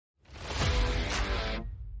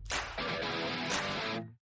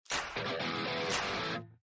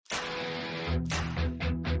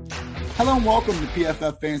Hello and welcome to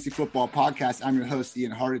PFF Fantasy Football Podcast. I'm your host,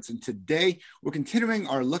 Ian Hartitz, and today we're continuing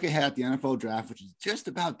our look ahead at the NFL Draft, which is just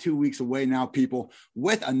about 2 weeks away now, people,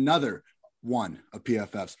 with another one of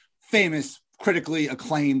PFF's famous, critically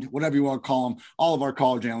acclaimed, whatever you want to call them, all of our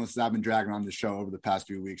college analysts that I've been dragging on the show over the past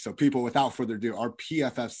few weeks. So people, without further ado, our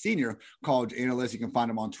PFF senior college analyst, you can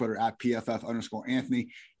find him on Twitter at PFF_Anthony.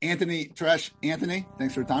 Anthony,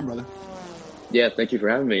 thanks for your time, brother. Yeah, thank you for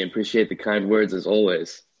having me. Appreciate the kind words as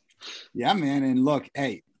always. Yeah, man. And look,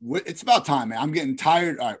 hey, it's about time, man. I'm getting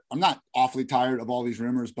tired. All right, I'm not awfully tired of all these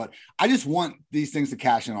rumors, but I just want these things to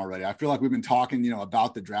cash in already. I feel like we've been talking,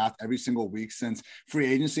 about the draft every single week since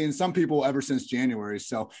free agency, and some people ever since January.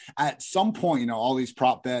 So at some point, all these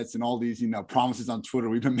prop bets and all these, promises on Twitter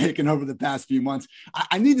we've been making over the past few months,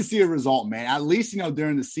 I need to see a result, man. At least,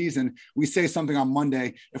 during the season, we say something on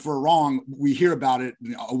Monday. If we're wrong, we hear about it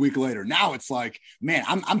a week later. Now it's like, man,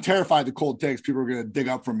 I'm terrified the cold takes people are going to dig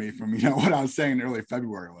up from me from, what I was saying in early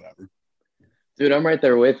February or whatever. Dude, I'm right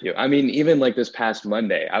there with you. I mean, even like this past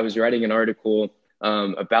Monday, I was writing an article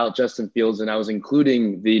about Justin Fields, and I was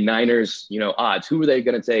including the Niners, odds. Who were they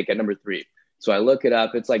going to take at number 3? So I look it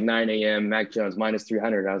up. It's like 9 a.m. Mac Jones minus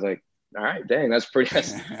 300. I was like, all right, dang, that's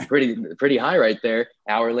pretty high right there.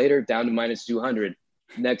 Hour later, down to minus 200.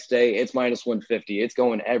 Next day, it's minus 150. It's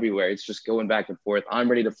going everywhere. It's just going back and forth. I'm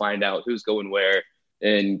ready to find out who's going where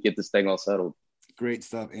and get this thing all settled. Great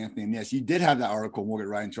stuff, Anthony. And yes, you did have that article. We'll get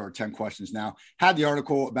right into our 10 questions now. Had the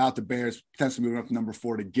article about the Bears potentially moving up to number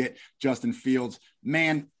 4 to get Justin Fields.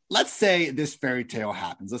 Man, let's say this fairy tale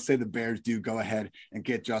happens. Let's say the Bears do go ahead and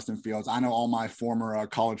get Justin Fields. I know all my former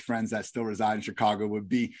college friends that still reside in Chicago would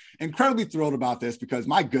be incredibly thrilled about this because,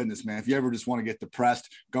 my goodness, man, if you ever just want to get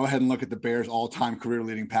depressed, go ahead and look at the Bears' all-time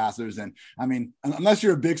career-leading passers. And, I mean, unless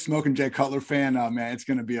you're a big Smoking Jay Cutler fan, man, it's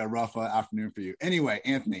going to be a rough afternoon for you. Anyway,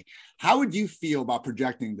 Anthony, how would you feel about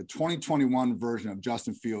projecting the 2021 version of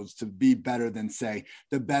Justin Fields to be better than, say,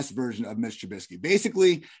 the best version of Mitch Trubisky?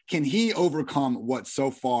 Basically, can he overcome what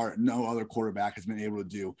so far no other quarterback has been able to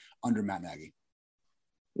do under Matt Nagy?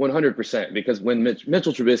 100%, because when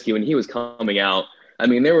Mitchell Trubisky, when he was coming out, I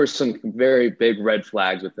mean, there were some very big red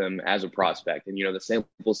flags with him as a prospect. And, the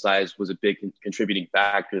sample size was a big contributing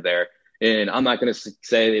factor there. And I'm not going to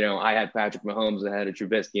say, I had Patrick Mahomes ahead of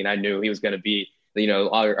Trubisky, and I knew he was going to be,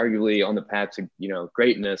 arguably on the path to,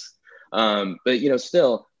 greatness. But,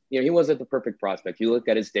 still, he wasn't the perfect prospect. You look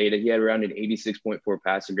at his data, he had around an 86.4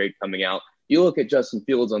 passing grade coming out. You look at Justin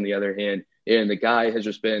Fields, on the other hand, and the guy has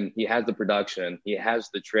just been, he has the production, he has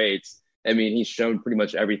the traits. I mean, he's shown pretty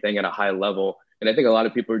much everything at a high level. And I think a lot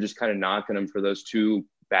of people are just kind of knocking him for those 2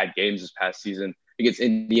 bad games this past season against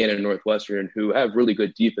Indiana and Northwestern, who have really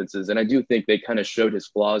good defenses. And I do think they kind of showed his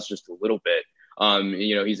flaws just a little bit.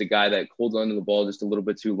 He's a guy that holds onto the ball just a little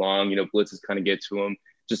bit too long. Blitzes kind of get to him,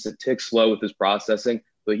 just a tick slow with his processing,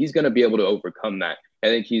 but he's going to be able to overcome that. I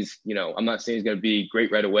think he's, I'm not saying he's going to be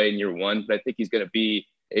great right away in year 1, but I think he's going to be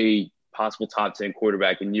a possible top 10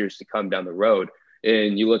 quarterback in years to come down the road.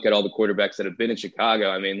 And you look at all the quarterbacks that have been in Chicago.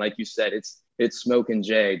 I mean, like you said, it's Smokin'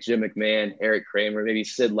 Jay, Jim McMahon, Eric Kramer, maybe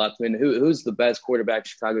Sid Luckman. Who's the best quarterback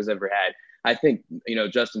Chicago's ever had? I think,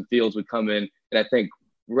 Justin Fields would come in, and I think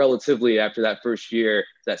relatively after that first year,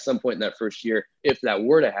 at some point in that first year, if that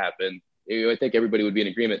were to happen, I think everybody would be in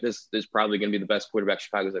agreement. This is probably going to be the best quarterback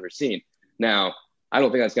Chicago's ever seen. Now, I don't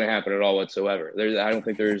think that's going to happen at all whatsoever. I don't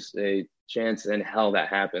think there's a chance in hell that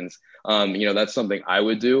happens. That's something I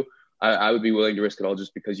would do. I would be willing to risk it all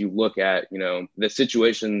just because you look at, the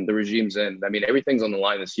situation the regime's in. I mean, everything's on the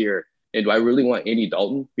line this year. And do I really want Andy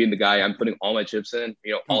Dalton being the guy I'm putting all my chips in,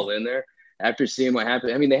 all in there? After seeing what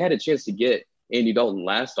happened, I mean, they had a chance to get Andy Dalton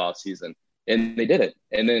last offseason, and they did it.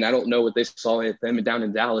 And then I don't know what they saw in him down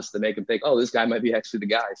in Dallas to make him think, oh, this guy might be actually the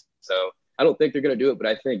guy. So I don't think they're going to do it, but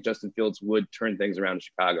I think Justin Fields would turn things around in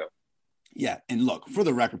Chicago. Yeah, and look, for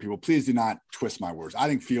the record, people, please do not twist my words. I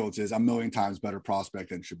think Fields is a million times better prospect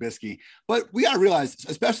than Trubisky. But we got to realize,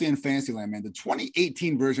 especially in Fantasyland, man, the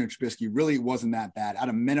 2018 version of Trubisky really wasn't that bad. At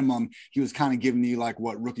a minimum, he was kind of giving you like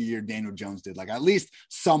what rookie year Daniel Jones did, like at least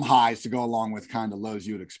some highs to go along with kind of lows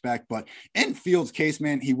you would expect. But in Fields' case,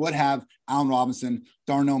 man, he would have Allen Robinson,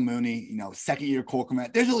 Darnell Mooney, second-year Cole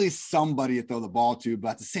Kmet. There's at least somebody to throw the ball to.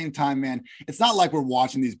 But at the same time, man, it's not like we're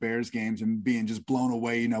watching these Bears games and being just blown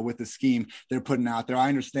away, with the scheme they're putting out there. I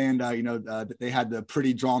understand, that they had the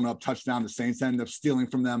pretty drawn-up touchdown the Saints ended up stealing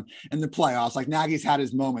from them in the playoffs. Like, Nagy's had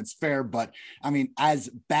his moments, fair. But, I mean, as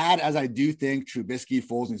bad as I do think Trubisky,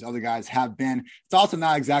 Foles, and these other guys have been, it's also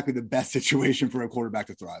not exactly the best situation for a quarterback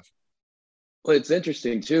to thrive. Well, it's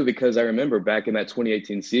interesting, too, because I remember back in that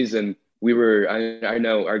 2018 season, I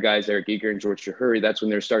know our guys, Eric Eager and George Chahuri, that's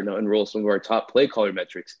when they're starting to unroll some of our top play caller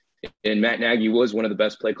metrics. And Matt Nagy was one of the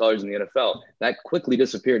best play callers in the NFL. That quickly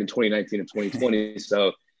disappeared in 2019 and 2020.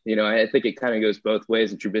 So, I think it kind of goes both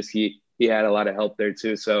ways. And Trubisky, he had a lot of help there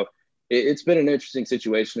too. So it's been an interesting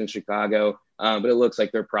situation in Chicago, but it looks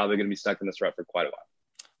like they're probably going to be stuck in this rut for quite a while.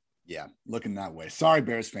 Yeah, looking that way. Sorry,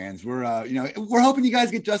 Bears fans. We're hoping you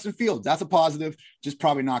guys get Justin Fields. That's a positive. Just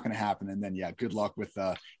probably not going to happen. And then, good luck with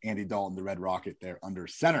Andy Dalton, the Red Rocket there under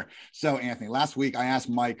center. So, Anthony, last week I asked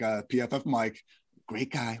Mike, PFF Mike,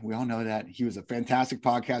 great guy. We all know that. He was a fantastic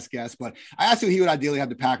podcast guest, but I asked him if he would ideally have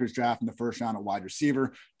the Packers draft in the first round at wide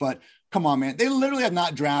receiver. But come on, man. They literally have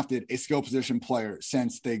not drafted a skill position player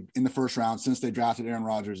in the first round since they drafted Aaron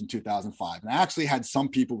Rodgers in 2005. And I actually had some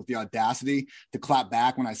people with the audacity to clap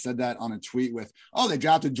back when I said that on a tweet with, oh, they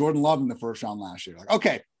drafted Jordan Love in the first round last year. Like,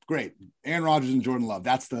 okay, great. Aaron Rodgers and Jordan Love.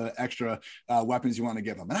 That's the extra weapons you want to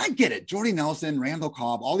give them. And I get it. Jordy Nelson, Randall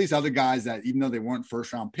Cobb, all these other guys that even though they weren't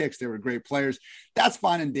first round picks, they were great players. That's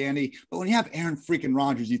fine and dandy. But when you have Aaron freaking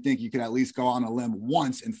Rodgers, you think you could at least go on a limb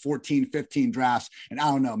once in 14, 15 drafts. And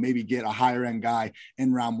I don't know, maybe get a higher end guy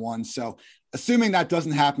in round one. So assuming that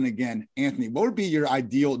doesn't happen again, Anthony, what would be your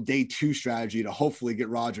ideal day two strategy to hopefully get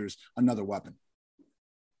Rodgers another weapon?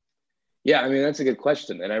 Yeah, I mean, that's a good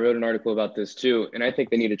question. And I wrote an article about this too. And I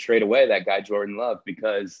think they need to trade away that guy, Jordan Love,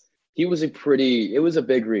 because it was a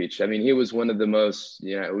big reach. I mean, he was one of the most,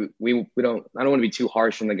 I don't want to be too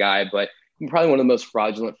harsh on the guy, but probably one of the most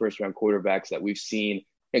fraudulent first round quarterbacks that we've seen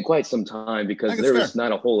in quite some time because there was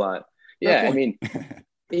not a whole lot. Yeah, I mean,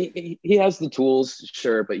 he has the tools,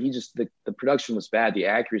 sure, but the production was bad. The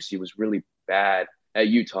accuracy was really bad at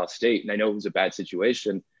Utah State. And I know it was a bad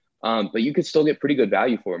situation. But you could still get pretty good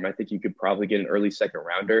value for him. I think you could probably get an early second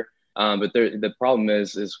rounder. But the problem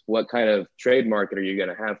is what kind of trade market are you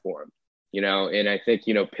going to have for him? And I think,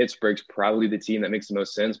 Pittsburgh's probably the team that makes the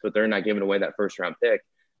most sense, but they're not giving away that first round pick.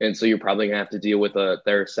 And so you're probably going to have to deal with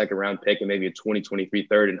their second round pick and maybe a 2023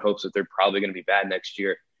 third in hopes that they're probably going to be bad next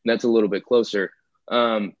year. And that's a little bit closer.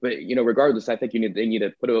 But, regardless, I think they need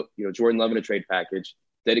to put Jordan Love in a trade package.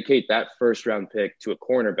 Dedicate that first round pick to a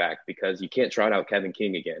cornerback because you can't trot out Kevin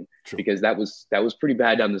King again. True. Because that was pretty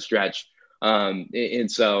bad down the stretch.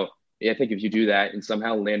 And so I think if you do that and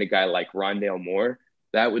somehow land a guy like Rondale Moore,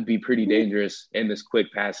 that would be pretty dangerous in this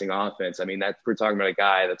quick passing offense. I mean, we're talking about a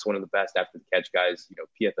guy that's one of the best after the catch guys,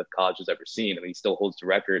 PFF College has ever seen. I mean, he still holds the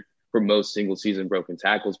record for most single season broken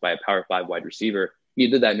tackles by a Power 5 wide receiver. He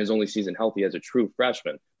did that in his only season healthy as a true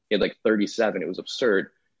freshman. He had like 37. It was absurd.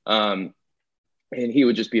 And he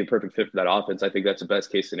would just be a perfect fit for that offense. I think that's the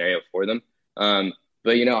best case scenario for them.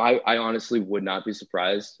 But, I honestly would not be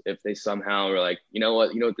surprised if they somehow are like,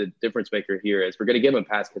 what the difference maker here is? We're going to give him a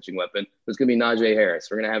pass catching weapon. It's going to be Najee Harris.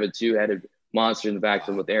 We're going to have a two-headed monster in the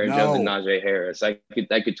backfield with Aaron Jones and Najee Harris. I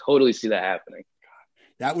could totally see that happening.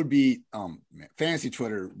 That would be fantasy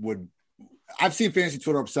Twitter would. I've seen fantasy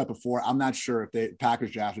Twitter upset before. I'm not sure if the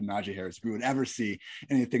Packers drafted Najee Harris, if we would ever see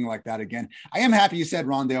anything like that again. I am happy you said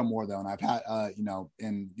Rondale Moore though. And I've had,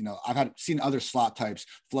 I've seen other slot types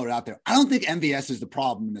float out there. I don't think MVS is the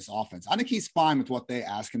problem in this offense. I think he's fine with what they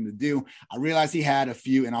ask him to do. I realized he had a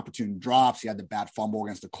few inopportune drops. He had the bad fumble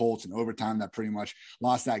against the Colts in overtime that pretty much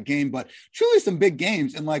lost that game, but truly some big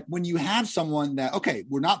games. And like when you have someone that, okay,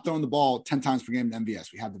 we're not throwing the ball 10 times per game in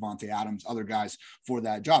MVS. We have Devontae Adams, other guys for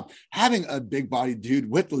that job. Having a big body dude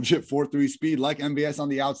with legit 4.3 speed like MVS on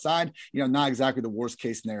the outside, not exactly the worst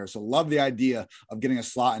case scenario. So love the idea of getting a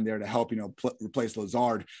slot in there to help, replace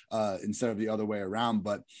Lazard instead of the other way around.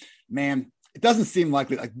 But man, it doesn't seem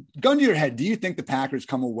likely. Like, gun to your head, do you think the Packers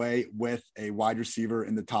come away with a wide receiver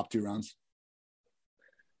in the top 2 rounds?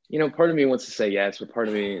 Part of me wants to say yes, but part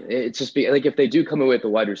of me, it's just like if they do come away with a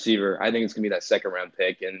wide receiver, I think it's going to be that second round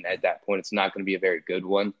pick. And at that point, it's not going to be a very good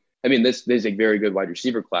one. I mean, this is a very good wide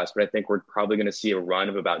receiver class, but I think we're probably going to see a run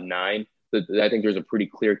of about 9. I think there's a pretty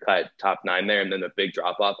clear-cut top 9 there, and then the big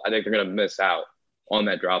drop-off. I think they're going to miss out on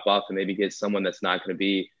that drop-off and maybe get someone that's not going to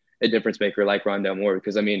be a difference maker like Rondale Moore.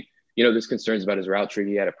 Because, I mean, there's concerns about his route tree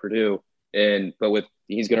he had at Purdue, but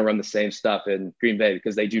he's going to run the same stuff in Green Bay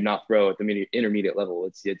because they do not throw at the intermediate level.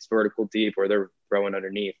 It's vertical deep or they're throwing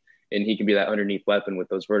underneath, and he can be that underneath weapon with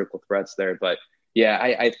those vertical threats there. But, yeah,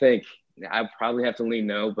 I think – I probably have to lean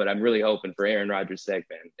no, but I'm really hoping for Aaron Rodgers' sake,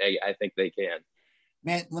 man. I think they can.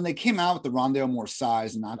 Man, when they came out with the Rondale Moore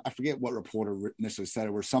size, and I forget what reporter initially said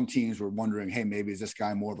it, where some teams were wondering, hey, maybe is this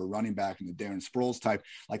guy more of a running back in the Darren Sproles type?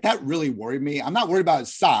 Like, that really worried me. I'm not worried about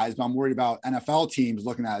his size, but I'm worried about NFL teams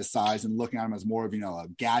looking at his size and looking at him as more of, a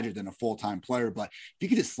gadget than a full-time player. But if you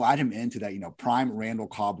could just slide him into that, prime Randall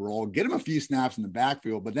Cobb role, get him a few snaps in the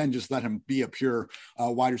backfield, but then just let him be a pure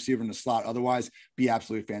wide receiver in the slot. Otherwise, be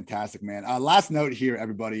absolutely fantastic, man. Last note here,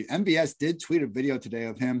 everybody. MVS did tweet a video today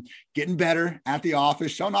of him getting better at the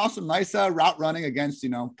office, showing off some nice route running against,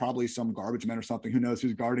 probably some garbage men or something. Who knows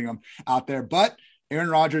who's guarding him out there. But Aaron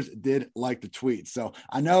Rodgers did like the tweet. So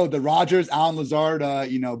I know the Rodgers, Allen Lazard,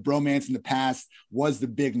 bromance in the past was the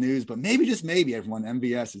big news, but maybe, just maybe, everyone,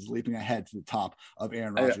 MVS is leaping ahead to the top of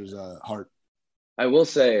Aaron Rodgers' heart. I will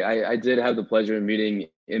say I did have the pleasure of meeting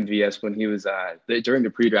MVS when he was during the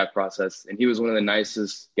pre-draft process, and he was one of the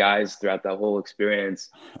nicest guys throughout that whole experience.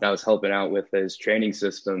 And I was helping out with his training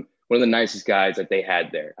system. One of the nicest guys that they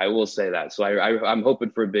had there. I will say that. So I'm hoping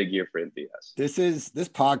for a big year for MVS. This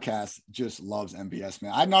podcast just loves MVS,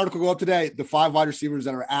 man. I had an article go up today, the 5 wide receivers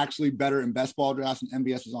that are actually better in best ball drafts, and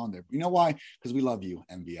MVS was on there. You know why? Because we love you,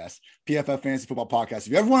 MVS. PFF Fantasy Football Podcast.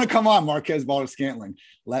 If you ever want to come on, Marquez Valdes-Scantling,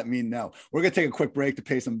 let me know. We're going to take a quick break to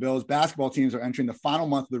pay some bills. Basketball teams are entering the final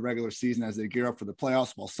month of the regular season as they gear up for the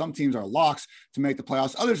playoffs. While some teams are locks to make the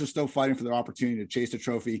playoffs, others are still fighting for their opportunity to chase the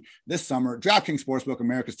trophy this summer. DraftKings Sportsbook,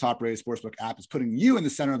 America's top-rated sportsbook app, is putting you in the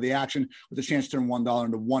center of the action with a chance to turn $1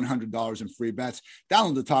 into $100 in free bets.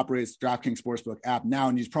 Download the top-rated DraftKings Sportsbook app now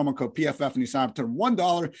and use promo code PFF and you sign up to turn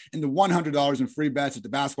 $1 into $100 in free bets if the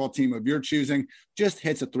basketball team of your choosing just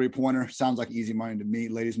hits a three-pointer. Sounds like easy money to me,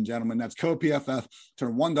 ladies and gentlemen. That's code PFF.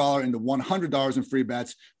 Turn $1 into $100 in free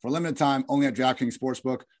bets for a limited time only at DraftKings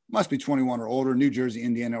Sportsbook. Must be 21 or older. New Jersey,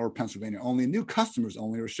 Indiana, or Pennsylvania only. New customers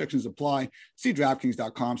only. Restrictions apply. See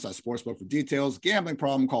DraftKings.com/sportsbook for details. Gambling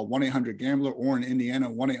problem? Call 1-800-GAMBLER, or in Indiana,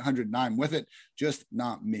 1-800-9-WITH-IT. Just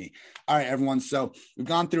not me. All right, everyone. So we've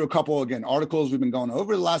gone through a couple, again, articles we've been going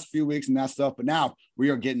over the last few weeks and that stuff, but now we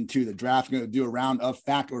are getting to the draft. We're going to do a round of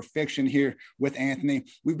fact or fiction here with Anthony.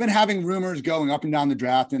 We've been having rumors going up and down the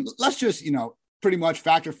draft, and let's just, pretty much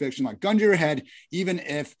fact or fiction, like gun to your head, even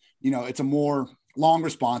if, it's a more long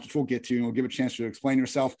response, which we'll get to, and we'll give a chance to explain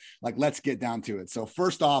yourself. Like, let's get down to it. So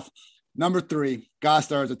first off, number 3, gotta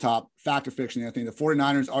start at the top. Fact or fiction, Anthony? The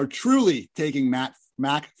 49ers are truly taking Mac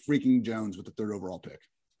freaking Jones with the 3rd overall pick.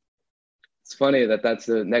 It's funny that's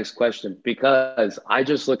the next question, because I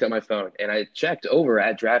just looked at my phone and I checked over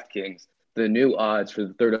at DraftKings the new odds for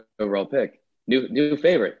the 3rd overall pick. New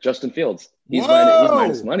favorite, Justin Fields. He's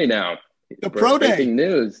minus money now. The pro day. Breaking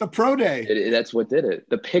news. The pro day. That's what did it.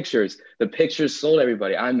 The pictures sold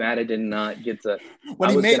everybody. I'm mad I did not get to.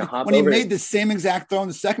 When he made the same exact throw in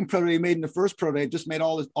the second pro day he made in the first pro day, it just made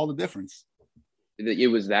all the difference. It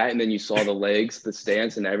was that, and then you saw the legs, the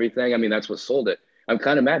stance, and everything. I mean, that's what sold it. I'm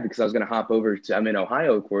kind of mad because I was going to hop over to. I'm in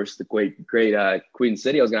Ohio, of course, the great Queen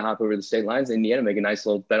City. I was going to hop over to the state lines in Indiana, make a nice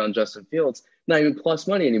little bet on Justin Fields. Not even plus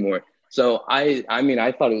money anymore. So I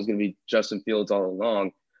thought it was going to be Justin Fields all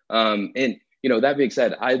along. And that being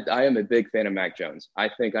said, I am a big fan of Mac Jones. I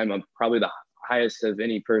think I'm probably the highest of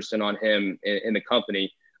any person on him in the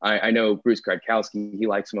company. I know Bruce Gradkowski, he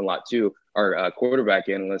likes him a lot too, our quarterback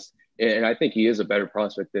analyst. And I think he is a better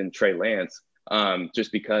prospect than Trey Lance,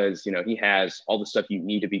 just because, he has all the stuff you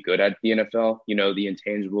need to be good at the NFL, the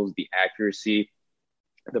intangibles, the accuracy,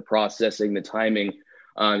 the processing, the timing.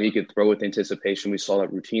 He could throw with anticipation. We saw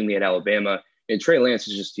that routinely at Alabama. And Trey Lance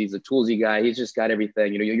he's a toolsy guy. He's just got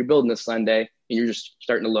everything. You're building a sundae and you're just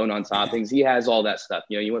starting to load on toppings. He has all that stuff.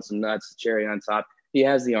 You want some nuts, cherry on top. He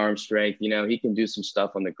has the arm strength. He can do some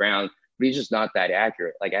stuff on the ground, but he's just not that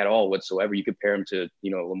accurate, like at all whatsoever. You compare him to,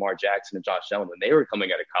 Lamar Jackson and Josh Allen when they were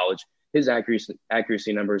coming out of college. His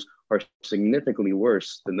accuracy numbers are significantly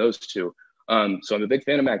worse than those two. So I'm a big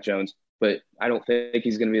fan of Mac Jones, but I don't think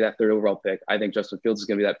he's going to be that 3rd overall pick. I think Justin Fields is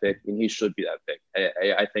going to be that pick, and he should be that pick.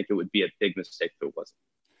 I think it would be a big mistake if it wasn't.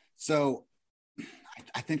 So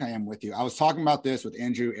I think I am with you. I was talking about this with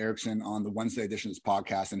Andrew Erickson on the Wednesday edition of this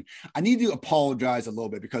podcast, and I need to apologize a little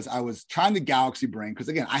bit because I was trying to galaxy brain, because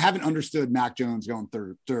again, I haven't understood Mac Jones going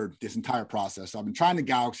third this entire process. So I've been trying to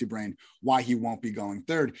galaxy brain why he won't be going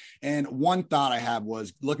 3rd. And one thought I had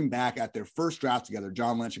was looking back at their first draft together,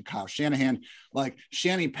 John Lynch and Kyle Shanahan, like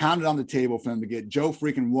Shanny pounded on the table for them to get Joe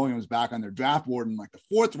freaking Williams back on their draft board in like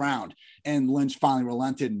the 4th round. And Lynch finally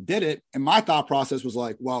relented and did it. And my thought process was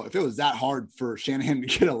like, well, if it was that hard for Shanahan Shanahan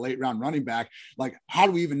to get a late round running back. Like, how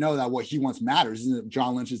do we even know that what he wants matters? Isn't it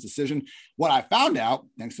John Lynch's decision? What I found out,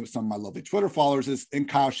 thanks to some of my lovely Twitter followers, is in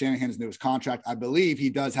Kyle Shanahan's newest contract, I believe he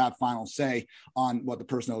does have final say on what the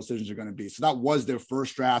personnel decisions are going to be. So that was their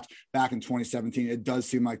first draft back in 2017. It does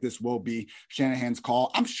seem like this will be Shanahan's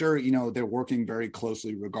call. I'm sure, they're working very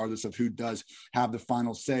closely regardless of who does have the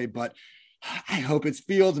final say, but I hope it's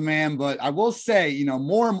Fields, man. But I will say,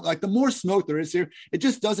 more like the more smoke there is here, it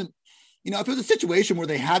just doesn't, if it was a situation where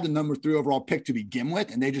they had the number 3 overall pick to begin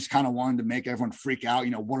with, and they just kind of wanted to make everyone freak out,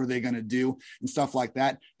 what are they going to do and stuff like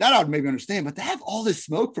that, that I would maybe understand. But to have all this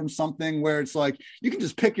smoke from something where it's like, you can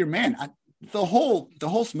just pick your man. The whole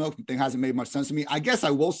smoke thing hasn't made much sense to me. I guess I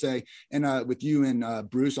will say, and with you and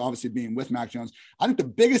Bruce obviously being with Mac Jones, I think the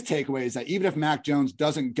biggest takeaway is that even if Mac Jones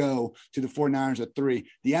doesn't go to the 49ers at 3,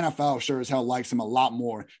 the NFL sure as hell likes him a lot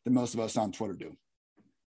more than most of us on Twitter do.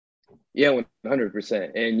 Yeah,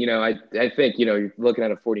 100%. And, I think, you're looking at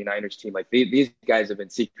a 49ers team, like these guys have been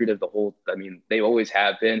secretive they always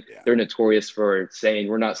have been. Yeah. They're notorious for saying,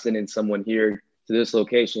 we're not sending someone here to this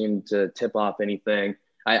location to tip off anything.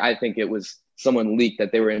 I think it was someone leaked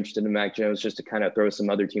that they were interested in Mac Jones just to kind of throw some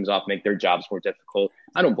other teams off, make their jobs more difficult.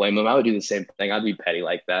 I don't blame them. I would do the same thing. I'd be petty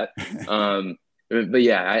like that. But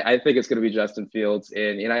yeah, I think it's going to be Justin Fields.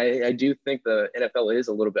 And I do think the NFL is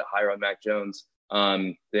a little bit higher on Mac Jones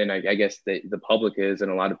than I guess the public is,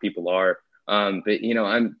 and a lot of people are. But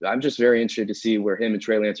I'm just very interested to see where him and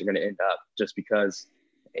Trey Lance are going to end up, just because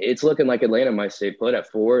it's looking like Atlanta might stay put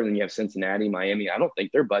at 4, and then you have Cincinnati, Miami. I don't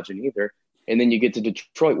think they're budging either. And then you get to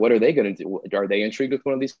Detroit. What are they going to do? Are they intrigued with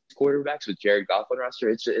one of these quarterbacks with Jared Goff on roster?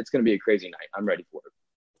 It's going to be a crazy night. I'm ready for it.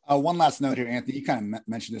 One last note here, Anthony. You kind of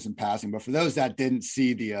mentioned this in passing, but for those that didn't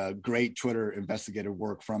see the great Twitter investigative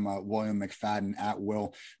work from William McFadden at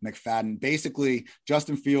Will McFadden, basically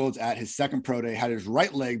Justin Fields at his second pro day had his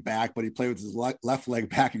right leg back, but he played with his left leg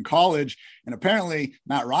back in college. And apparently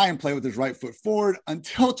Matt Ryan played with his right foot forward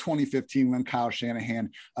until 2015 when Kyle Shanahan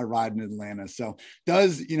arrived in Atlanta. So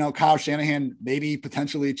does, Kyle Shanahan maybe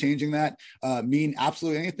potentially changing that mean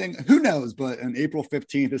absolutely anything? Who knows? But on April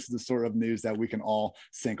 15th, this is the sort of news that we can all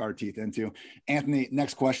sink our teeth into. Anthony,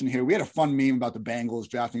 next question here. We had a fun meme about the Bengals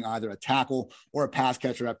drafting either a tackle or a pass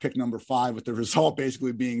catcher at pick number 5, with the result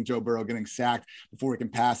basically being Joe Burrow getting sacked before he can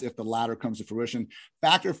pass if the latter comes to fruition.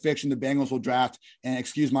 Fact or fiction, the Bengals will draft, and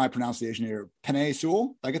excuse my pronunciation here, Penei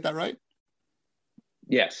Sewell. Did I get that right?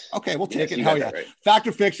 Yes. Okay, we'll take it. Hell yeah. Right. Fact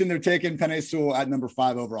or fiction, they're taking Penei Sewell at number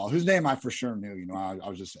 5 overall, whose name I for sure knew. I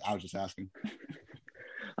was just asking.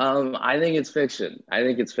 I think it's fiction.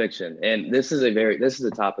 And this is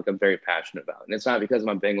a topic I'm very passionate about. And it's not because I'm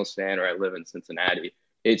a Bengals fan or I live in Cincinnati.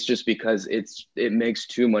 It's just because it makes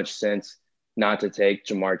too much sense not to take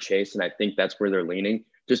Ja'Marr Chase. And I think that's where they're leaning,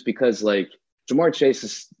 just because Ja'Marr Chase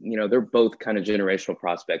is, they're both kind of generational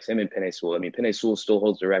prospects, him and Penei Sewell. Penei Sewell still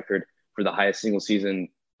holds the record for the highest single season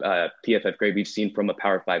PFF grade we've seen from a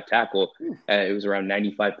Power 5 tackle. It was around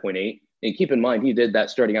 95.8. And keep in mind, he did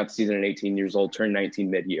that starting out the season at 18 years old, turned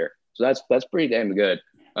 19 mid-year. So that's pretty damn good.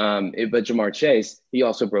 But Ja'Marr Chase, he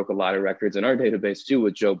also broke a lot of records in our database too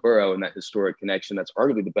with Joe Burrow and that historic connection. That's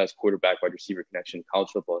arguably the best quarterback wide receiver connection college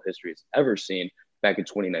football history has ever seen back in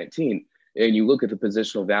 2019. And you look at the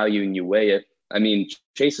positional value and you weigh it.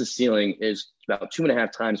 Chase's ceiling is about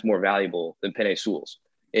 2.5 times more valuable than Penei Sewell's.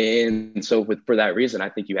 And so for that reason, I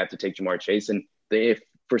think you have to take Ja'Marr Chase. And if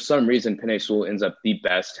for some reason Penei Sewell ends up the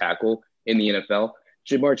best tackle in the NFL,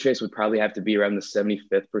 Ja'Marr Chase would probably have to be around the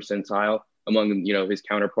 75th percentile among, his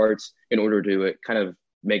counterparts in order to kind of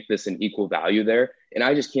make this an equal value there. And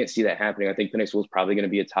I just can't see that happening. I think Penei Sewell is probably going to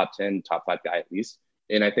be a top 10, top 5 guy at least.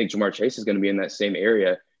 And I think Ja'Marr Chase is going to be in that same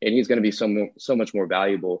area, and he's going to be so much more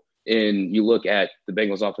valuable. And you look at the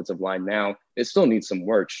Bengals offensive line now, it still needs some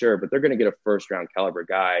work, sure, but they're going to get a first round caliber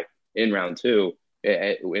guy in round 2,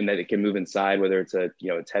 and that it can move inside, whether it's a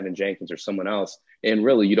Tevin Jenkins or someone else. And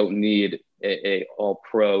really, you don't need a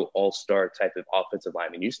all-pro, all-star type of offensive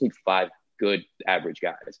lineman. You just need 5 good average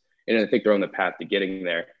guys. And I think they're on the path to getting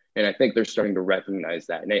there. And I think they're starting to recognize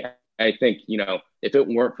that. And I think, if it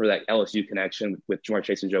weren't for that LSU connection with Ja'Marr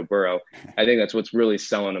Chase and Joe Burrow, I think that's what's really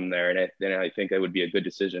selling them there. And I think that would be a good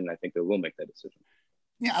decision. I think they will make that decision.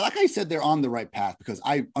 Yeah, like I said, they're on the right path, because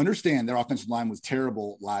I understand their offensive line was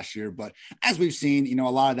terrible last year. But as we've seen, a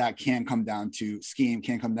lot of that can come down to scheme,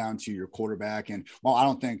 can come down to your quarterback. And while I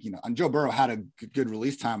don't think, and Joe Burrow had a good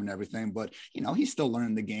release time and everything, but, he's still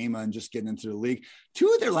learning the game and just getting into the league. 2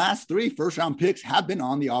 of their last 3 first-round picks have been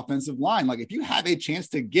on the offensive line. Like, if you have a chance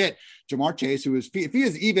to get Ja'Marr Chase, if he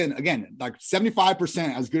is even, again, like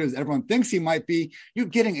 75% as good as everyone thinks he might be, you're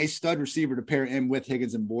getting a stud receiver to pair in with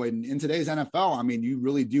Higgins and Boyd. And in today's NFL, you really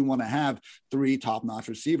really do want to have 3 top-notch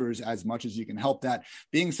receivers as much as you can help that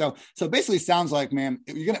being so. So basically sounds like, man,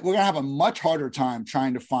 we're gonna have a much harder time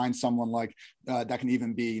trying to find someone like that can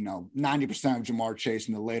even be, 90% of Ja'Marr Chase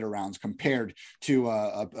in the later rounds compared to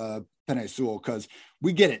Penei Sewell, because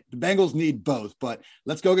we get it. The Bengals need both, but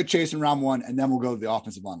let's go get Chase in round 1, and then we'll go to the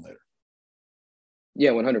offensive line later.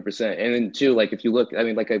 Yeah, 100%. And then too, like if you look, I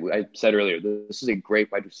mean, like I said earlier, this is a great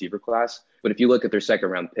wide receiver class. But if you look at their second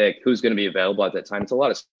round pick, who's going to be available at that time? It's a lot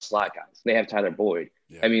of slot guys. They have Tyler Boyd.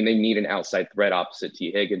 Yeah. I mean, they need an outside threat opposite T.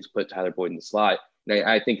 Higgins, put Tyler Boyd in the slot. And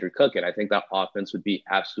I think you're cooking. I think that offense would be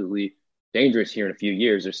absolutely dangerous here in a few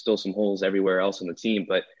years. There's still some holes everywhere else in the team,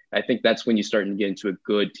 but I think that's when you start to get into a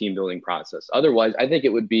good team building process. Otherwise, I think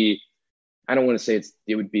it would be, I don't want to say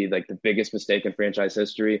it would be like the biggest mistake in franchise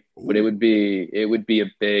history, but it would be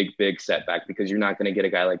a big setback because you're not going to get a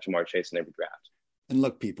guy like Ja'Marr Chase in every draft. And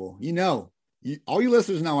look, people, all you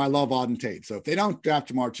listeners know I love Auden Tate. So if they don't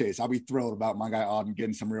draft Ja'Marr Chase, I'll be thrilled about my guy Auden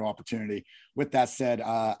getting some real opportunity. With that said,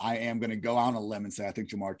 I am going to go out on a limb and say I think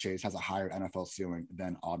Ja'Marr Chase has a higher NFL ceiling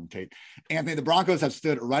than Auden Tate. Anthony, the Broncos have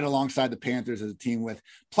stood right alongside the Panthers as a team with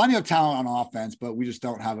plenty of talent on offense, but we just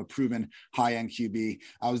don't have a proven high-end QB.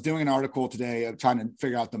 I was doing an article today trying to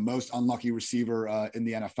figure out the most unlucky receiver in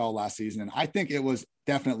the NFL last season, and I think it was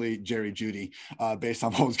definitely Jerry Jeudy, based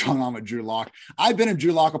on what was going on with Drew Lock. I've been a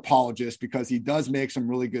Drew Lock apologist because he does make some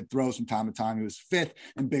really good throws from time to time. He was 5th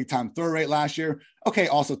in big time throw rate last year. Okay,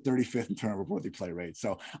 also 35th in turnover worthy play rate.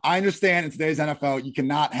 So I understand in today's NFL, you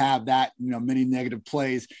cannot have that, many negative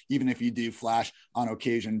plays, even if you do flash on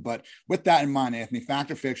occasion. But with that in mind, Anthony,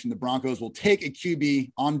 fact or fiction, the Broncos will take a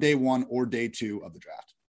QB on day 1 or day 2 of the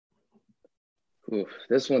draft. Ooh,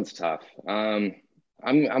 this one's tough. I'm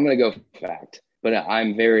going to go fact. But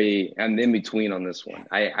I'm in between on this one.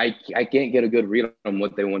 I can't get a good read on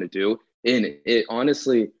what they want to do. And it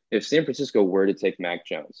honestly, if San Francisco were to take Mac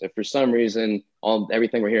Jones, if for some reason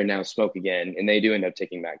everything we're hearing now is smoke again, and they do end up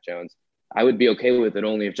taking Mac Jones, I would be okay with it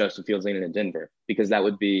only if Justin Fields ain't in Denver, because that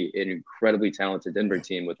would be an incredibly talented Denver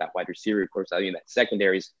team with that wide receiver. Of course, I mean, that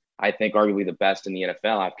secondary is, I think, arguably the best in the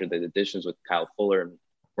NFL after the additions with Kyle Fuller and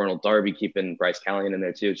Ronald Darby, keeping Bryce Callahan in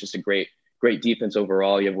there too. It's just a great defense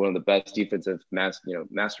overall. You have one of the best defensive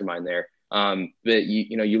mastermind there. But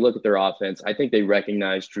you look at their offense. I think they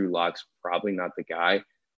recognize Drew Lock's probably not the guy,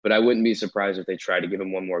 but I wouldn't be surprised if they try to give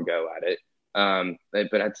him one more go at it.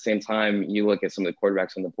 But at the same time, you look at some of the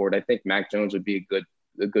quarterbacks on the board. I think Mac Jones would be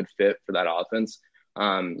a good fit for that offense.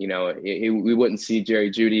 We wouldn't see Jerry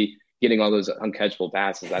Jeudy getting all those uncatchable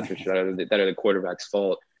passes. That's for sure. That are the quarterback's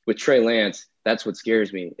fault. With Trey Lance, that's what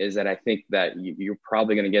scares me, is that I think that you're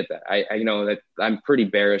probably going to get that. I know that I'm pretty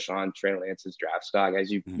bearish on Trey Lance's draft stock,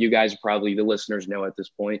 as you guys probably, the listeners, know at this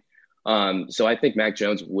point. So I think Mac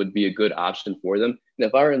Jones would be a good option for them. And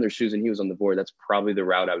if I were in their shoes and he was on the board, that's probably the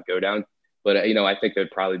route I would go down. But, I think they'd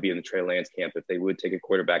probably be in the Trey Lance camp if they would take a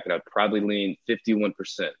quarterback, and I'd probably lean 51%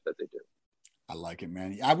 that they do. I like it,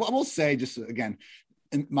 man. I will say, just again,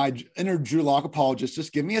 my inner Drew Lock apologist,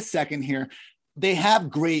 just give me a second here. They have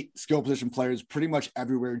great skill position players pretty much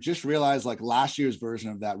everywhere. Just realize, like, last year's version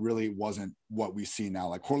of that really wasn't what we see now.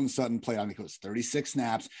 Like, Courtland Sutton played, I think it was 36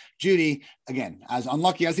 snaps. Jeudy, again, as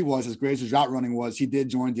unlucky as he was, as great as his route running was, he did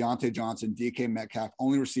join Deontay Johnson, DK Metcalf,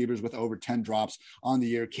 only receivers with over 10 drops on the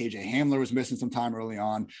year. KJ Hamler was missing some time early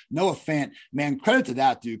on. Noah Fant, man, credit to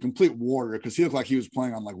that dude, complete warrior, because he looked like he was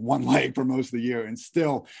playing on like one leg for most of the year and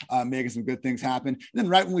still making some good things happen. And then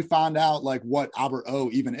right when we found out like what Albert O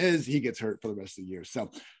even is, he gets hurt for the rest of the year.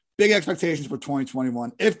 So big expectations for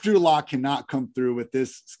 2021. If Drew Lock cannot come through with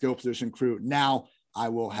this skill position crew, now I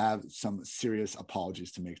will have some serious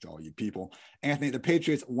apologies to make to all you people. Anthony, the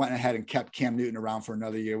Patriots went ahead and kept Cam Newton around for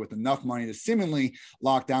another year with enough money to seemingly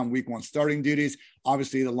lock down week 1 starting duties.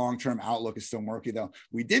 Obviously, the long-term outlook is still murky, though.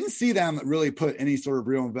 We didn't see them really put any sort of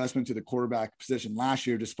real investment to the quarterback position last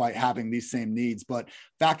year, despite having these same needs. But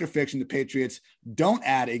fact or fiction, the Patriots don't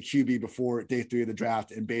add a QB before day 3 of the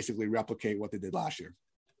draft and basically replicate what they did last year.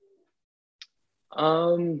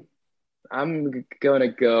 I'm going to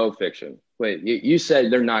go fiction. Wait, you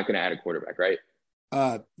said they're not going to add a quarterback, right?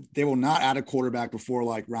 They will not add a quarterback before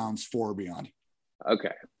like rounds 4 or beyond.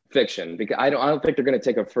 Okay, fiction. Because I don't think they're going to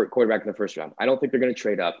take a quarterback in the first round. I don't think they're going to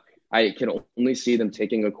trade up. I can only see them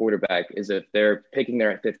taking a quarterback is if they're picking there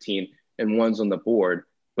at 15 and one's on the board.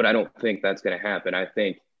 But I don't think that's going to happen. I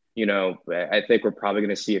think we're probably going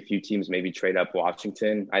to see a few teams maybe trade up.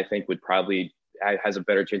 Washington, I think, has a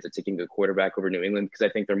better chance of taking a quarterback over New England, because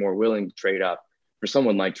I think they're more willing to trade up for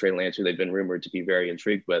someone like Trey Lance, who they've been rumored to be very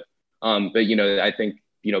intrigued with. But I think,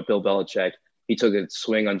 Bill Belichick, he took a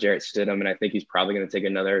swing on Jarrett Stidham, and I think he's probably going to take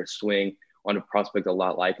another swing on a prospect a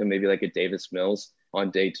lot like him, maybe like a Davis Mills.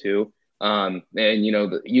 on day 2. And,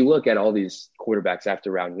 you look at all these quarterbacks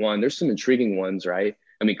after round 1, there's some intriguing ones, right?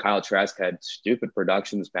 I mean, Kyle Trask had stupid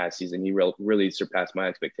production this past season. He really surpassed my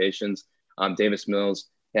expectations. Davis Mills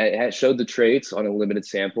had showed the traits on a limited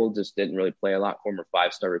sample, just didn't really play a lot. Former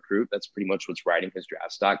 5-star recruit. That's pretty much what's riding his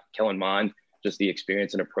draft stock. Kellen Mond, just the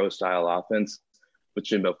experience in a pro-style offense with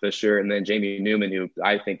Jimbo Fisher. And then Jamie Newman, who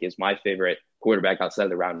I think is my favorite quarterback outside of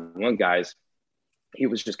the round 1 guys. He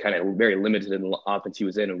was just kind of very limited in the offense he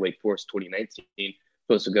was in Wake Forest 2019.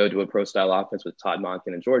 Supposed to go to a pro-style offense with Todd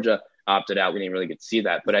Monken in Georgia. Opted out. We didn't really get to see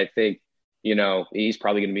that. But I think, he's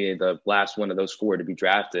probably going to be the last one of those 4 to be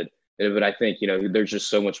drafted. But I think, there's just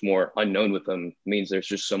so much more unknown with them. Means there's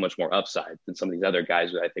just so much more upside than some of these other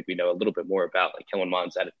guys that I think we know a little bit more about, like Kellen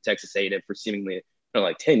Mond's out of Texas A&M for seemingly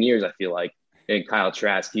like 10 years, I feel like. And Kyle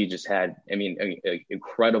Trask, he just had, an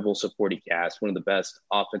incredible supporting cast, one of the best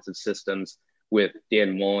offensive systems with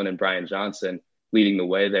Dan Mullen and Brian Johnson leading the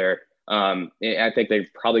way there. I think they're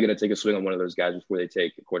probably going to take a swing on one of those guys before they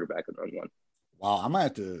take a quarterback in round 1. Wow, I might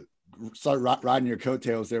have to start riding your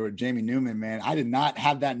coattails there with Jamie Newman, man. I did not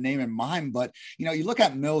have that name in mind, but you look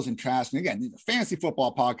at Mills and Trask, and again, fantasy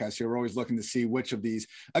football podcast here. We're always looking to see which of these,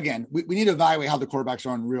 again, we need to evaluate how the quarterbacks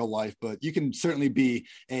are in real life, but you can certainly be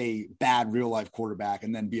a bad real life quarterback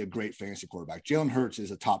and then be a great fantasy quarterback. Jalen Hurts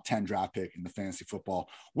is a top 10 draft pick in the fantasy football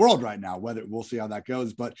world right now, whether we'll see how that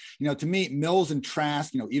goes. But, to me, Mills and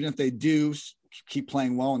Trask, even if they do keep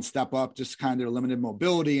playing well and step up, just kind of their limited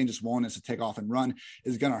mobility and just willingness to take off and run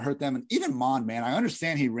is going to hurt them. And even Mond, man, I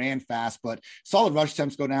understand he ran fast, but solid rush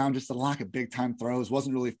attempts go down, just a lack of big time throws.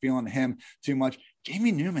 Wasn't really feeling him too much.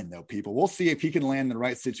 Jamie Newman, though, people, we'll see if he can land in the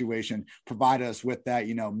right situation, provide us with that,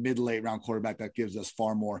 mid-late round quarterback that gives us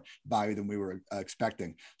far more value than we were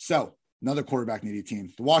expecting. So another quarterback needy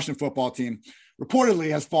team, the Washington football team, reportedly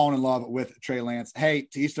has fallen in love with Trey Lance. Hey,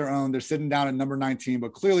 to each their own. They're sitting down at number 19,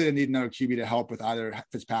 but clearly they need another QB to help with either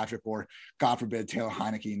Fitzpatrick or, God forbid, Taylor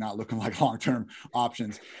Heineke, not looking like long-term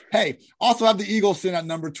options. Hey, also have the Eagles sitting at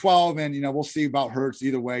number 12, and, we'll see about Hurts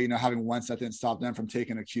either way, having Wentz that didn't stop them from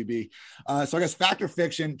taking a QB. So I guess factor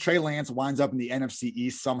fiction, Trey Lance winds up in the NFC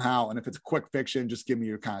East somehow, and if it's a quick fiction, just give me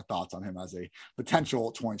your kind of thoughts on him as a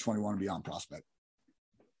potential 2021 and beyond prospect.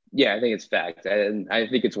 Yeah, I think it's fact. And I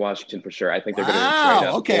think it's Washington for sure. I think they're going to trade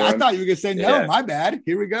up. Okay, I thought you were going to say, no, my bad.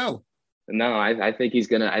 Here we go. No, I think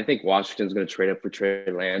I think Washington's going to trade up for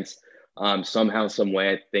Trey Lance. Somehow, some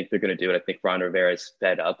way, I think they're going to do it. I think Ron Rivera is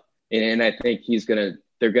fed up. And I think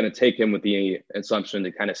they're going to take him with the assumption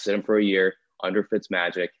to kind of sit him for a year under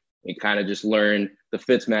Fitzmagic and kind of just learn the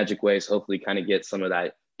Fitzmagic ways, hopefully kind of get some of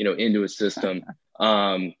that, into his system.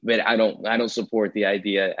 But I don't support the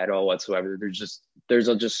idea at all whatsoever. There's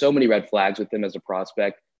just so many red flags with him as a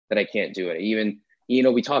prospect that I can't do it. Even,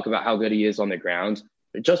 we talk about how good he is on the ground.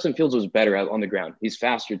 Justin Fields was better on the ground. He's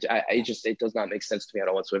faster. It does not make sense to me at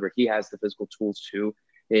all whatsoever. He has the physical tools too.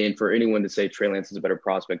 And for anyone to say Trey Lance is a better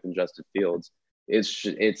prospect than Justin Fields,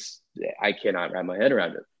 I cannot wrap my head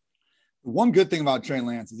around it. One good thing about Trey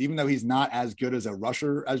Lance is even though he's not as good as a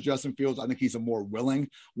rusher as Justin Fields, I think he's a more willing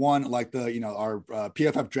one. Like our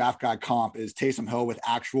PFF draft guy comp is Taysom Hill with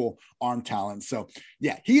actual arm talent. So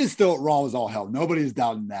yeah, he is still raw as all hell. Nobody's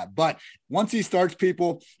doubting that. But once he starts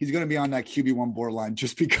people, he's going to be on that QB1 borderline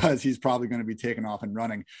just because he's probably going to be taking off and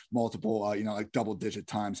running multiple, like double-digit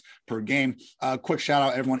times per game. Quick shout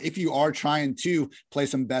out, everyone. If you are trying to play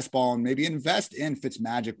some best ball and maybe invest in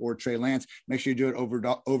Fitzmagic or Trey Lance, make sure you do it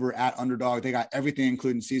over at Underdog. They got everything,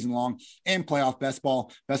 including season long and playoff best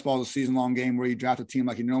ball. Best ball is a season long game where you draft a team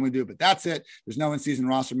like you normally do, but that's it. There's no in-season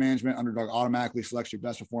roster management. Underdog automatically selects your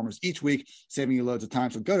best performers each week, saving you loads of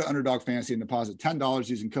time. So go to Underdog Fantasy and deposit $10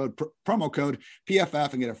 using promo code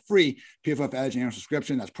PFF and get a free PFF Edge annual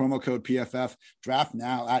subscription. That's promo code PFF. Draft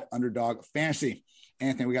now at Underdog Fantasy.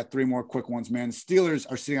 Anthony, we got 3 more quick ones, man. The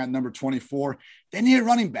Steelers are sitting at number 24. They need a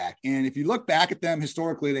running back. And if you look back at them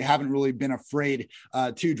historically, they haven't really been afraid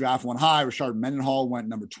to draft one high. Rashard Mendenhall went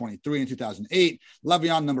number 23 in 2008.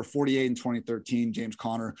 Le'Veon, number 48 in 2013. James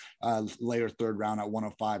Conner, later third round at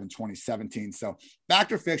 105 in 2017. So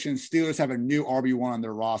factor fiction, Steelers have a new RB1 on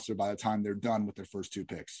their roster by the time they're done with their first 2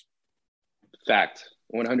 picks. Fact,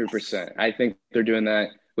 100%. I think they're doing that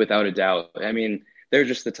without a doubt. I mean, they're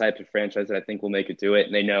just the type of franchise that I think will make it do it.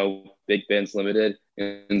 And they know Big Ben's limited.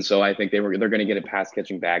 And so I think they're going to get a pass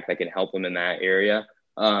catching back that can help them in that area.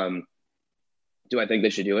 Do I think they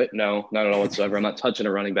should do it? No, not at all whatsoever. I'm not touching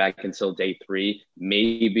a running back until day 3,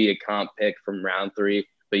 maybe a comp pick from round 3.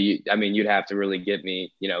 But you'd have to really get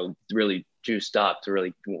me, really juiced up to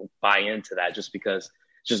really buy into that, just because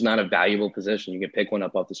it's just not a valuable position. You can pick one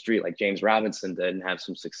up off the street like James Robinson did and have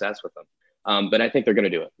some success with them. But I think they're going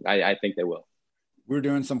to do it. I think they will. we were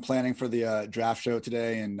doing some planning for the draft show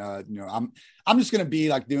today, and I'm just going to be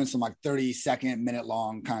like doing some like 30-second, minute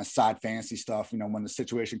long kind of side fantasy stuff, when the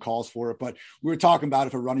situation calls for it. But we were talking about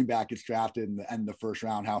if a running back gets drafted in the end of the first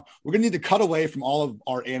round, how we're going to need to cut away from all of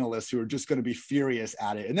our analysts who are just going to be furious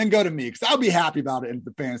at it, and then go to me, because I'll be happy about it in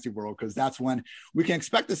the fantasy world, because that's when we can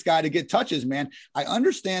expect this guy to get touches, man. I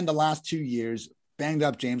understand the last 2 years, banged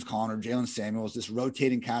up James Conner, Jalen Samuels, this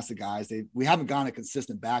rotating cast of guys. We haven't gotten a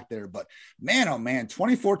consistent back there, but man, oh man,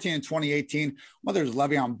 2014 and 2018, whether it's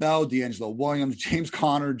Le'Veon Bell, D'Angelo Williams, James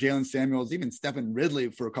Conner, Jalen Samuels, even Stephen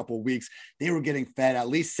Ridley for a couple of weeks, they were getting fed at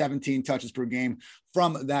least 17 touches per game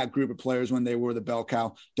from that group of players when they were the bell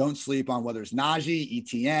cow. Don't sleep on whether it's Najee,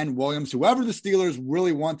 ETN, Williams, whoever the Steelers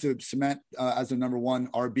really want to cement as their number one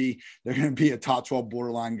RB, they're going to be a top 12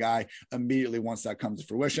 borderline guy immediately once that comes to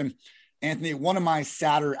fruition. Anthony, one of my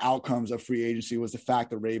sadder outcomes of free agency was the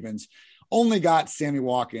fact the Ravens only got Sammy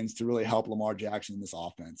Watkins to really help Lamar Jackson in this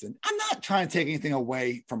offense. And I'm not trying to take anything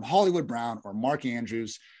away from Hollywood Brown or Mark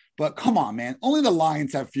Andrews, but come on, man. Only the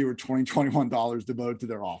Lions have fewer $2021 devoted to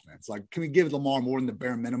their offense. Like, can we give Lamar more than the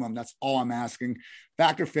bare minimum? That's all I'm asking.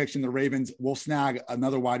 Fact or fiction, the Ravens will snag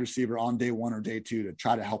another wide receiver on day one or day two to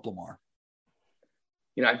try to help Lamar.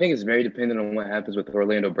 I think it's very dependent on what happens with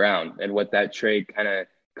Orlando Brown and what that trade kind of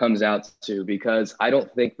comes out to, because I don't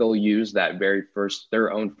think they'll use that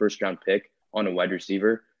their own first round pick on a wide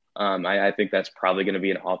receiver. I think that's probably going to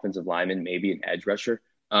be an offensive lineman, maybe an edge rusher.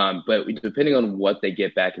 But depending on what they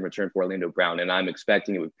get back in return for Orlando Brown, and I'm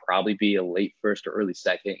expecting it would probably be a late first or early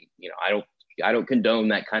second. I don't condone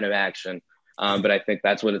that kind of action, but I think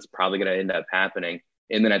that's what it's probably going to end up happening.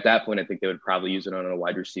 And then at that point, I think they would probably use it on a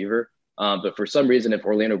wide receiver. But for some reason, if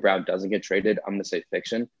Orlando Brown doesn't get traded, I'm going to say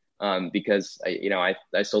fiction. Because I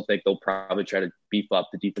still think they'll probably try to beef up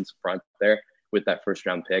the defensive front there with that first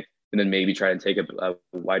round pick, and then maybe try to take a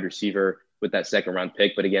wide receiver with that second round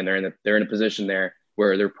pick. But again, they're in a position there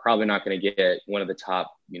where they're probably not going to get one of the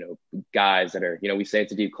top guys that are we say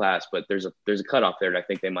it's a deep class, but there's a cutoff there, and I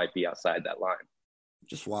think they might be outside that line.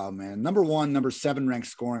 Just wild, man. Number 7 ranked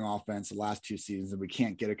scoring offense the last 2 seasons, and we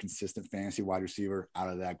can't get a consistent fantasy wide receiver out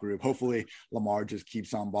of that group. Hopefully Lamar just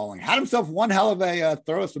keeps on balling. Had himself one hell of a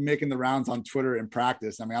throw for making the rounds on Twitter in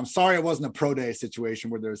practice. I mean, I'm sorry it wasn't a pro day situation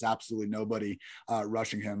where there's absolutely nobody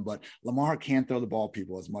rushing him, but Lamar can't throw the ball,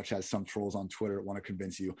 people, as much as some trolls on Twitter want to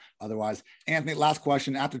convince you otherwise. Anthony, last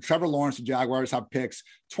question. After Trevor Lawrence, the Jaguars have picks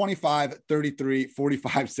 25, 33,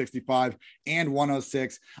 45, 65, and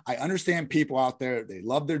 106. I understand people out there, they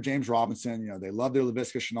love their James Robinson, they love their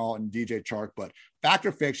Laviska Shenault and DJ Chark, but fact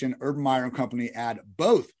or fiction, Urban Meyer and company add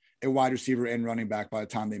both a wide receiver and running back by the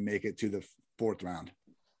time they make it to the 4th round.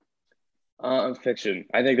 Fiction.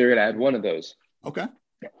 I think they're going to add one of those. Okay.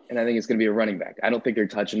 And I think it's going to be a running back. I don't think they're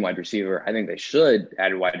touching wide receiver. I think they should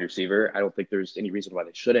add a wide receiver. I don't think there's any reason why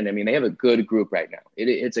they shouldn't. I mean, they have a good group right now.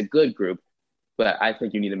 It's a good group, but I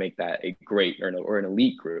think you need to make that a great or an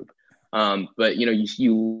elite group. But,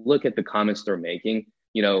 you look at the comments they're making.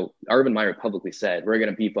 Urban Meyer publicly said, we're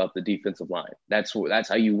going to beef up the defensive line. That's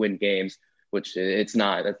how you win games, which that's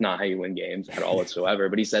not how you win games at all whatsoever.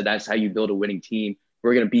 But he said, that's how you build a winning team.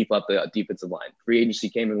 We're going to beef up the defensive line. Free agency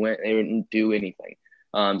came and went. They didn't do anything.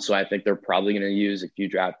 So I think they're probably going to use a few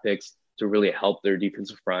draft picks to really help their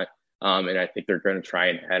defensive front. And I think they're going to try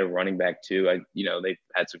and add a running back too. They've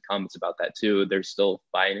had some comments about that too. They're still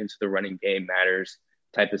buying into the running game matters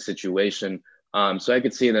type of situation. So I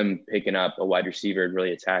could see them picking up a wide receiver and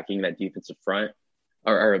really attacking that defensive front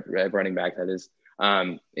or a running back, that is.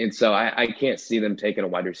 And so I can't see them taking a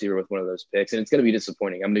wide receiver with one of those picks. And it's going to be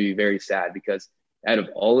disappointing. I'm going to be very sad because out of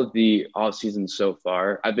all of the off seasons so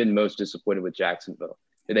far, I've been most disappointed with Jacksonville.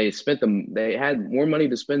 They had more money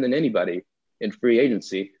to spend than anybody in free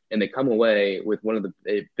agency, and they come away with one of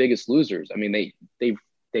the biggest losers. I mean,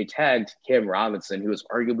 they tagged Cam Robinson, who has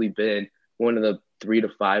arguably been one of the 3 to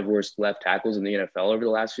 5 worst left tackles in the NFL over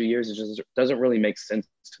the last few years. It just doesn't really make sense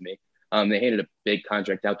to me. They handed a big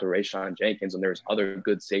contract out to Rayshawn Jenkins, and there's other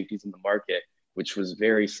good safeties in the market, which was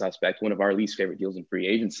very suspect, one of our least favorite deals in free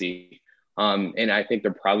agency. And I think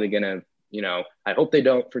they're probably going to, I hope they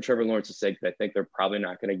don't for Trevor Lawrence's sake, but I think they're probably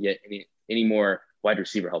not going to get any more wide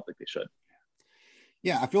receiver help like they should.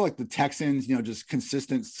 Yeah, I feel like the Texans, just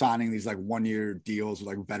consistent signing these like 1-year deals with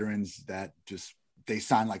like veterans that just they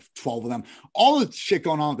signed like 12 of them. All the shit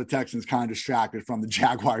going on with the Texans kind of distracted from the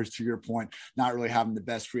Jaguars, to your point, not really having the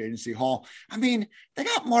best free agency haul. I mean, they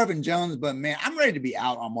got Marvin Jones, but man, I'm ready to be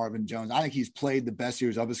out on Marvin Jones. I think he's played the best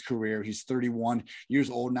years of his career. He's 31 years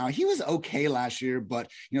old now. He was okay last year, but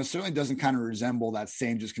certainly doesn't kind of resemble that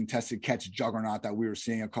same just contested catch juggernaut that we were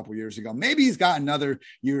seeing a couple years ago. Maybe he's got another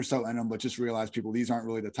year or so in him, but just realize, people, these aren't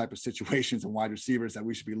really the type of situations and wide receivers that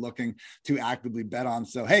we should be looking to actively bet on.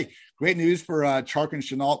 So, hey, great news for Chark and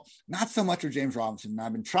Shenault. Not so much for James Robinson.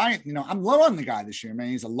 I've been trying, I'm low on the guy this year, man.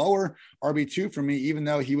 He's a lower RB2 for me, even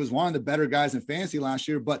though he was one of the better guys in fantasy last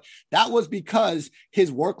year. But that was because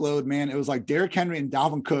his workload, man, it was like Derrick Henry and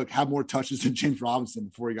Dalvin Cook had more touches than James Robinson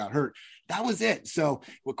before he got hurt. That was it. So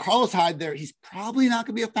with Carlos Hyde there, he's probably not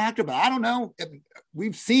going to be a factor, but I don't know.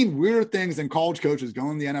 We've seen weird things in college coaches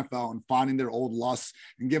going to the NFL and finding their old lusts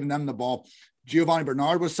and giving them the ball. Giovanni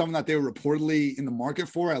Bernard was someone that they were reportedly in the market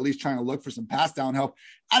for, at least trying to look for some pass down help.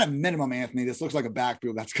 At a minimum, Anthony, this looks like a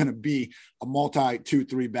backfield that's going to be a multi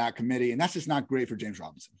 2-3 back committee, and that's just not great for James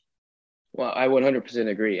Robinson. Well, I 100%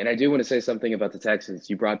 agree. And I do want to say something about the Texans.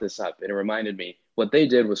 You brought this up, and it reminded me what they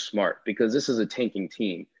did was smart, because this is a tanking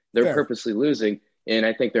team. They're purposely losing, and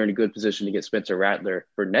I think they're in a good position to get Spencer Rattler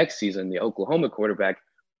for next season, the Oklahoma quarterback,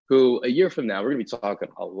 who a year from now we're going to be talking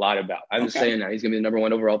a lot about. I'm just saying now he's going to be the number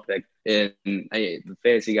 1 overall pick. And the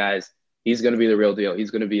fantasy guys, he's going to be the real deal.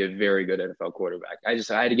 He's going to be a very good NFL quarterback. I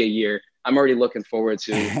had to get a year. I'm already looking forward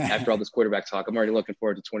to, after all this quarterback talk, I'm already looking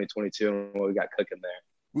forward to 2022 and what we got cooking there.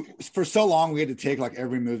 For so long, we had to take like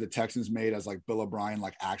every move the Texans made as like Bill O'Brien,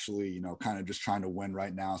 like actually, kind of just trying to win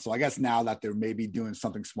right now. So I guess now that they're maybe doing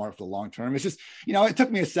something smart for the long term, it's just, it took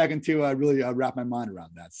me a second to really wrap my mind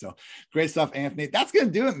around that. So great stuff, Anthony. That's going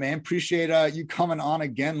to do it, man. Appreciate you coming on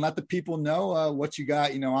again. Let the people know what you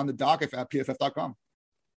got, on the docket at pff.com.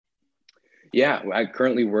 Yeah, I'm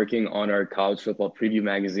currently working on our college football preview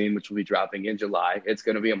magazine, which will be dropping in July. It's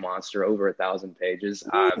going to be a monster, over 1,000 pages.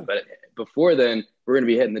 But before then, we're going to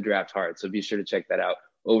be hitting the draft hard. So be sure to check that out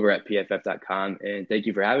over at pff.com. And thank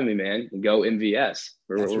you for having me, man. Go MVS.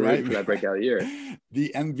 We're ready for that breakout year.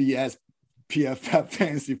 The MVS PFF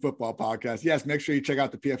Fantasy Football Podcast. Yes, make sure you check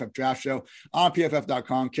out the PFF Draft Show on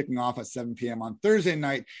pff.com, kicking off at 7 p.m. on Thursday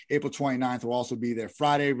night, April 29th. We'll also be there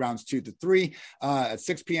Friday, rounds 2 to 3 at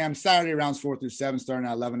 6 p.m., Saturday, rounds 4 through 7, starting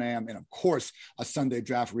at 11 a.m., and of course, a Sunday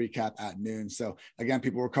draft recap at noon. So again,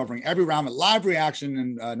 people, we're covering every round with live reaction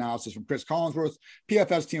and analysis from Chris Collinsworth,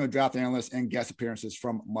 PFF's team of draft analysts, and guest appearances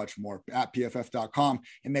from much more at pff.com.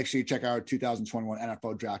 And make sure you check out our 2021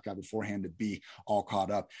 NFL Draft Guide beforehand to be all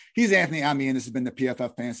caught up. He's Anthony. I'm Ian. This has been the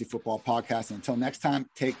PFF Fantasy Football Podcast. And until next time,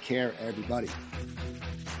 take care, everybody.